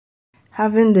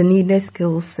Having the needed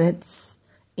skill sets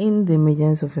in the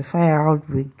emergence of a fire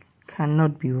outbreak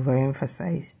cannot be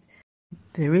overemphasized.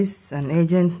 There is an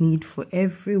urgent need for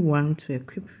everyone to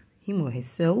equip him or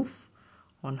herself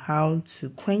on how to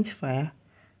quench fire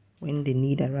when the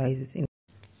need arises.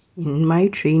 In my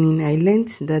training, I learned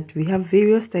that we have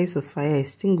various types of fire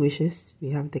extinguishers. We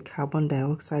have the carbon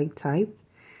dioxide type,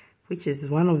 which is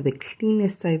one of the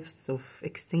cleanest types of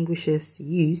extinguishers to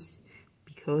use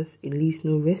because it leaves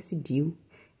no residue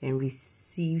and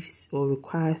receives or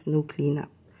requires no cleanup.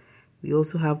 We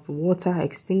also have water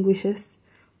extinguishers,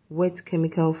 wet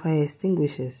chemical fire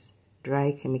extinguishers,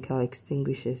 dry chemical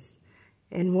extinguishers,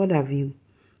 and what have you.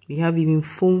 We have even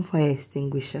foam fire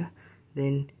extinguisher,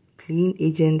 then clean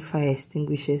agent fire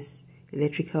extinguishers,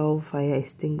 electrical fire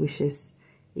extinguishers,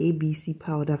 ABC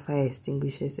powder fire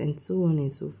extinguishers, and so on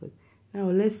and so forth. Now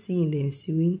let's see in the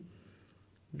ensuing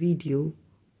video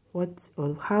what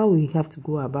or how we have to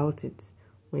go about it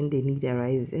when the need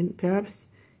arises, and perhaps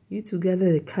you to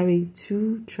gather the courage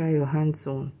to try your hands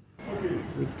on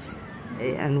with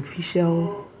an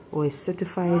official or a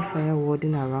certified fire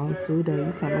warden around so that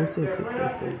you can also equip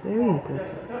yourself. Very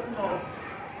important.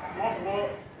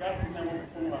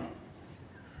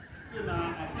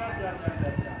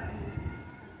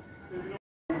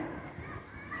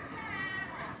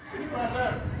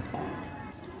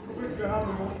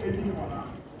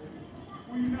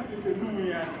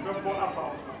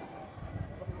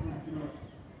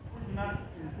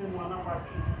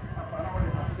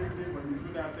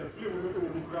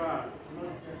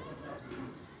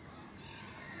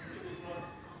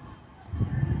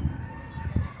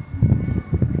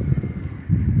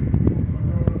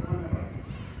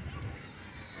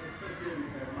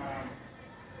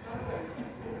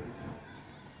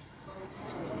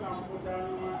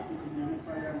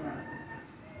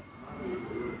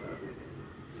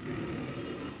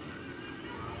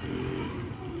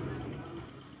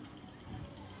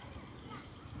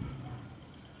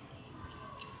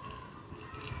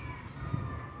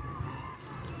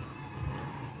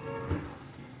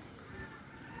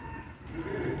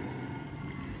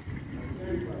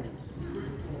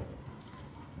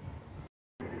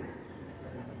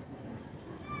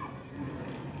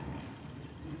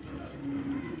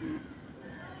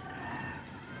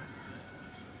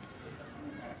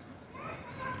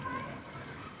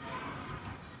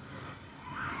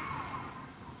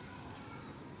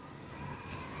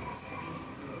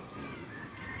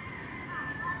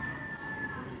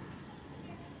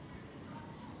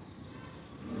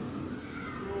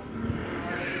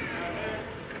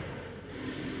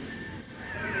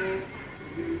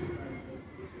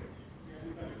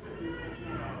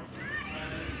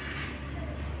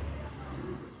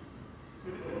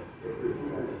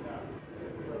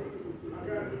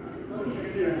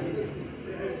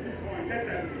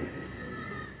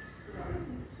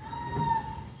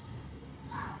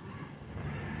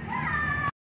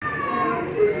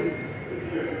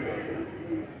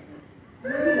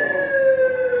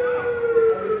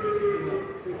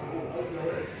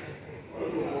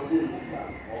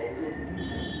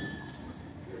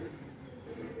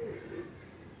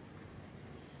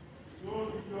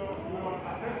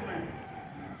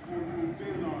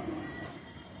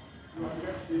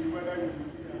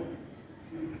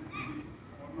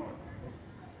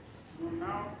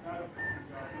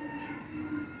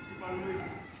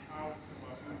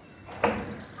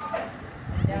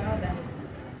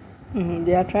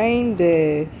 They are trying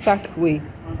the sack way,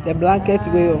 the blanket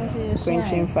way of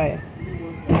quenching fire.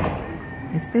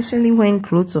 Especially when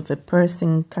clothes of a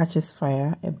person catches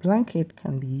fire, a blanket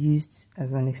can be used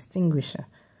as an extinguisher.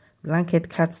 Blanket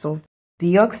cuts off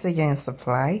the oxygen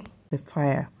supply, the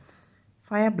fire.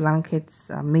 Fire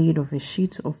blankets are made of a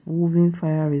sheet of woven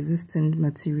fire-resistant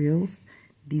materials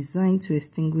designed to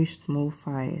extinguish small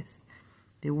fires.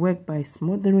 They work by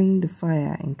smothering the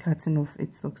fire and cutting off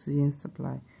its oxygen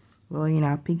supply. Well, in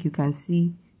our pic, you can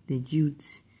see the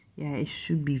jute. Yeah, it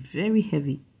should be very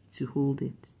heavy to hold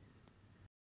it.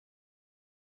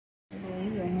 I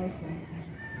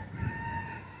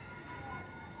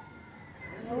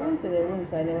went to the room,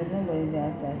 but there was nobody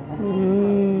there outside.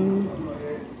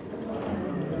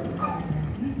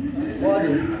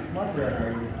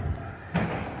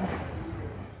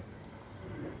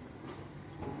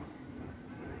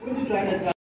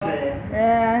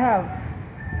 Yeah, I have.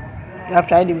 You have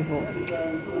tried it before?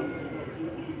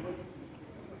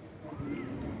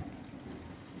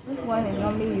 This one is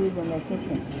normally used in the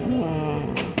kitchen.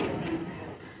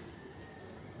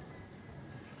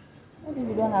 What if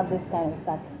you don't have this kind of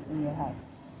sack in your house?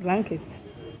 Blankets.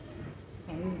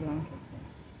 I use blankets.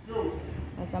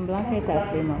 There's some blankets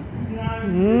that came out.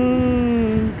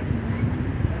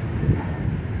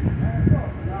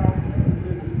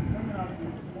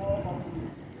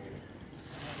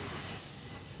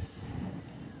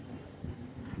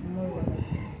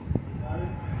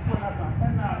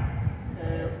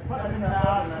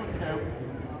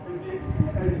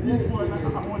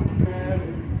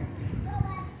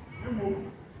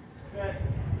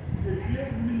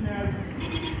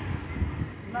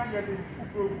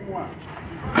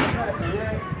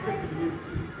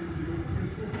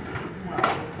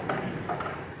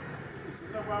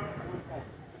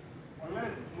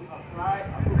 Unless you apply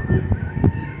appropriate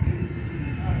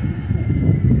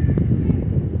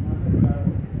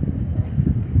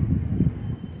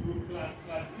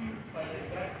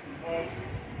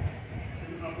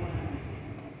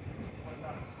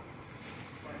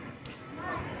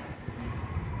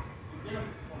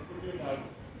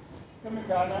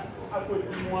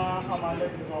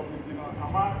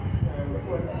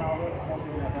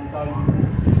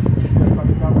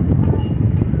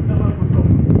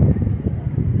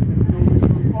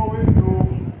always know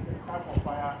the type of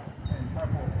fire and type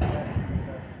of fire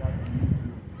that you need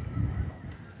to.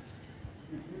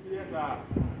 If you are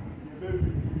very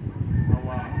reduce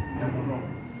our level of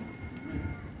risk.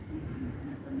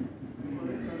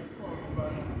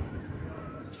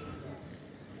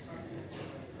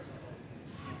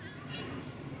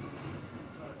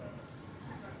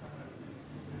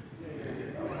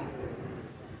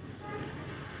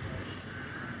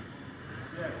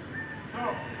 Yes. So,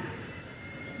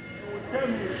 you will tell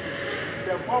me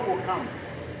the bomb will come.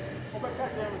 Over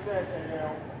that time, said,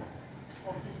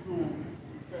 office to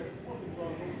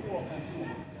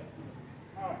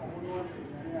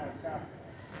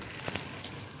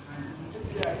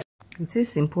It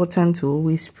is important to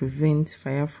always prevent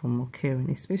fire from occurring,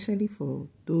 especially for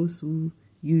those who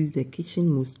use the kitchen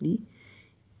mostly.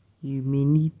 You may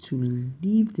need to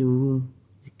leave the room,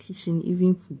 the kitchen,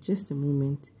 even for just a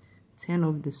moment. Turn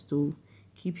off the stove.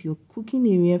 Keep your cooking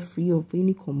area free of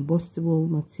any combustible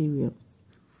materials.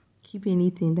 Keep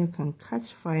anything that can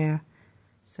catch fire,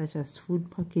 such as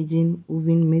food packaging,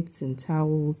 oven mitts, and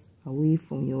towels, away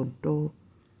from your door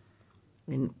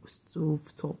and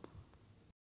stove top.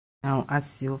 Now,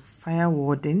 as your fire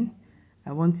warden,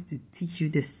 I want to teach you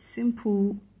the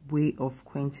simple way of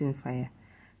quenching fire.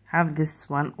 Have this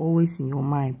one always in your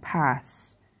mind.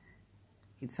 PASS.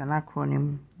 It's an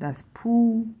acronym. That's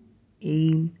pull,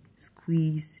 aim,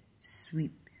 squeeze,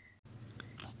 sweep.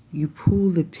 You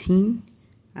pull the pin,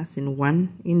 as in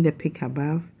 1, in the pick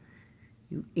above.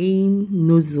 You aim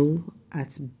nozzle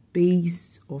at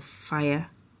base of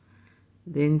fire.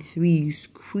 Then 3, you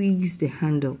squeeze the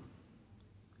handle,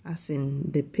 as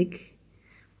in the pick.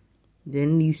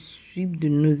 Then you sweep the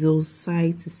nozzle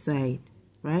side to side,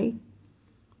 right?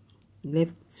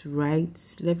 Left to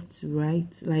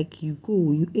right, like you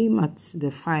go, you aim at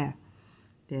the fire.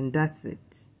 Then that's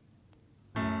it.